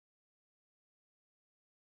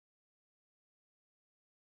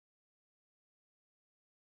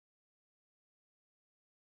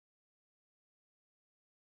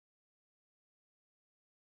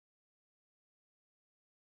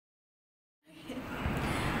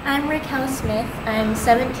I'm Raquel Smith. I'm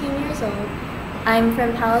 17 years old. I'm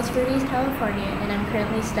from Palos Verdes, California, and I'm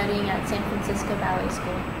currently studying at San Francisco Ballet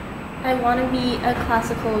School. I want to be a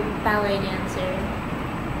classical ballet dancer,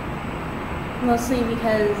 mostly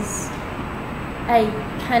because I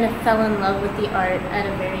kind of fell in love with the art at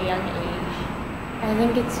a very young age. I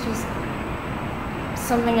think it's just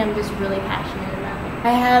something I'm just really passionate about.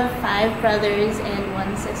 I have 5 brothers and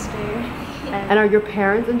 1 sister. And are your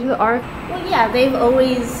parents into the art? Well, yeah, they've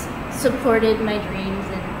always supported my dreams,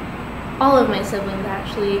 and all of my siblings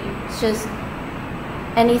actually. It's just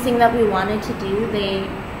anything that we wanted to do, they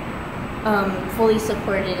fully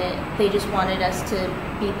supported it. They just wanted us to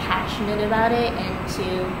be passionate about it and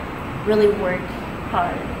to really work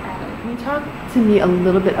hard at it. Can you talk to me a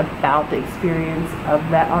little bit about the experience of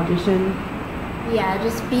that audition? Yeah,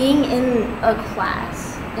 just being in a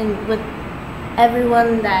class and with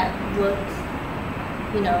everyone that looked,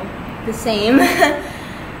 the same.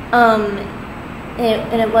 And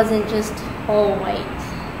it wasn't just all white.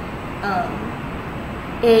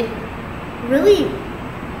 It really,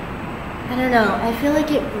 I don't know, I feel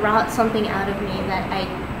like it brought something out of me that I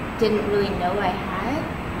didn't really know I had.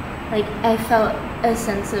 Like, I felt a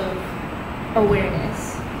sense of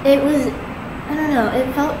awareness. It was, I don't know,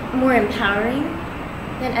 it felt more empowering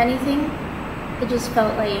than anything. It just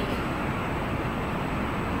felt like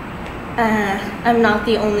I'm not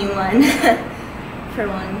the only one for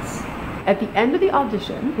once. At the end of the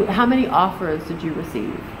audition, how many offers did you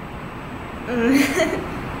receive?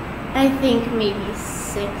 I think maybe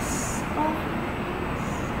 6 offers.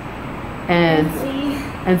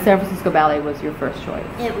 And San Francisco Ballet was your first choice?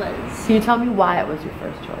 It was. Can you tell me why it was your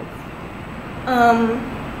first choice?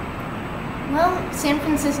 Well, San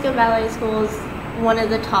Francisco Ballet School is one of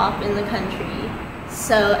the top in the country.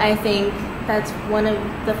 So I think that's one of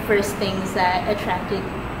the first things that attracted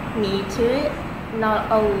me to it. Not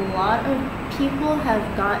a lot of people have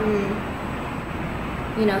gotten,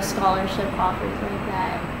 scholarship offers like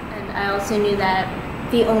that. And I also knew that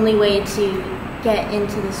the only way to get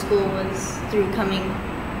into the school was through coming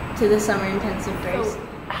to the summer intensive first. So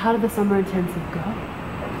how did the summer intensive go?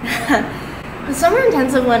 The summer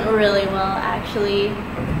intensive went really well, actually.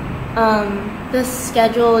 The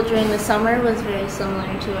schedule during the summer was very similar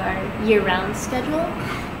to our year-round schedule.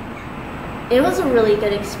 It was a really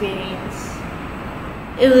good experience.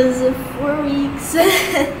 It was 4 weeks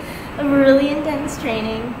of really intense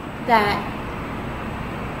training that,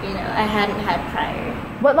 I hadn't had prior.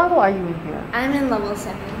 What level are you in here? I'm in level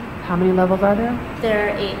 7. How many levels are there? There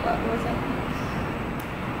are 8 levels, I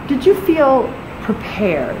think. Did you feel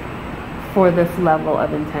prepared for this level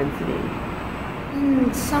of intensity?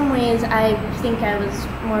 In some ways, I think I was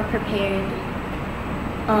more prepared,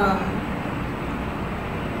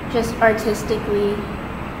 just artistically.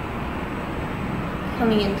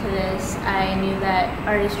 Coming into this, I knew that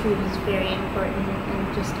artistry was very important,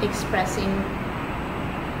 and just expressing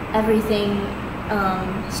everything,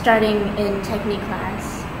 starting in technique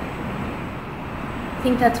class. I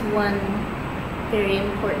think that's one very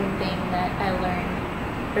important thing that I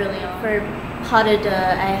learned early on. For pas de deux,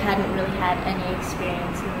 I hadn't really had any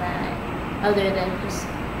experience in that, other than just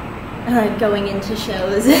going into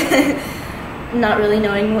shows. Not really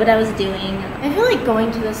knowing what I was doing. I feel like going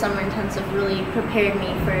to the summer intensive really prepared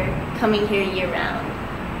me for coming here year-round.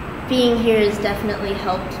 Being here has definitely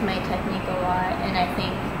helped my technique a lot, and I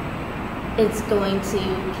think it's going to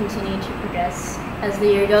continue to progress as the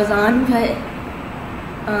year goes on, but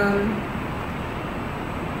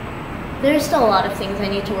there's still a lot of things I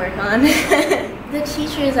need to work on. The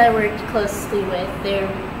teachers I worked closely with, they're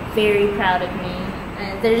very proud of me,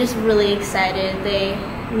 and they're just really excited. They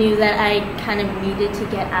knew that I kind of needed to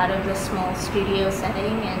get out of the small studio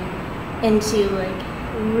setting and into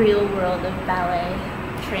real world of ballet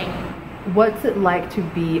training. What's it like to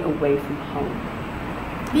be away from home?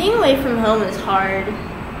 Being away from home is hard,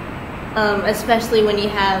 especially when you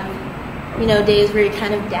have, days where you're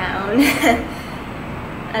kind of down.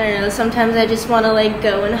 I don't know, sometimes I just want to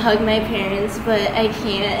go and hug my parents, but I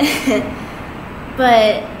can't.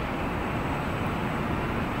 But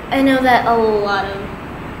I know that a lot of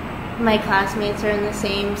my classmates are in the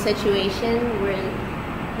same situation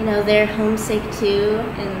where, they're homesick too,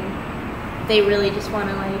 and they really just want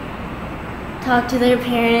to talk to their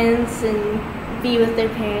parents and be with their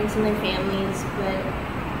parents and their families.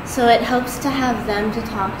 But so it helps to have them to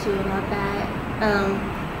talk to about that.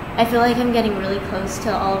 I feel like I'm getting really close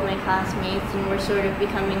to all of my classmates, and we're sort of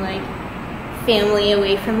becoming family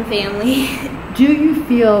away from family. Do you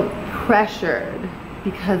feel pressured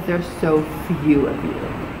because there's so few of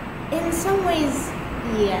you? In some ways,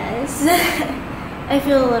 yes. I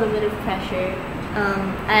feel a little bit of pressure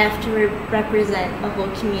I have to represent a whole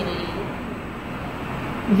community.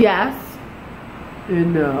 Yes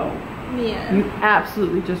and no. Yeah. You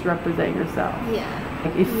absolutely just represent yourself. Yeah.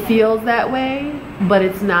 Like, it feels that way, but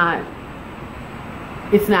it's not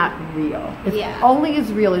real. It's only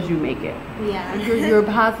as real as you make it. Yeah. You're a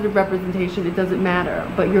positive representation, it doesn't matter.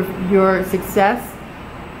 But your success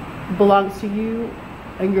belongs to you,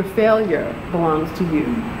 and your failure belongs to you.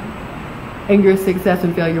 And your success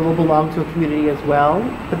and failure will belong to a community as well,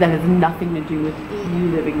 but that has nothing to do with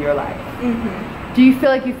you living your life. Mm-hmm. Do you feel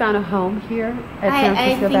like you found a home here at San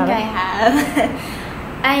Francisco Ballet? I think I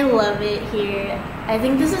have. I love it here. I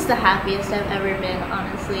think this is the happiest I've ever been,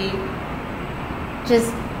 honestly.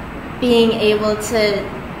 Just being able to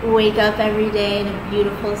wake up every day in a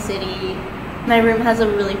beautiful city. My room has a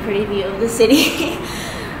really pretty view of the city.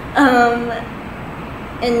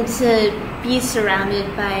 And to be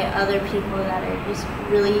surrounded by other people that are just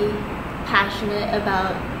really passionate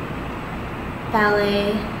about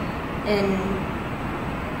ballet, and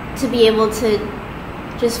to be able to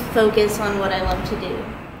just focus on what I love to do.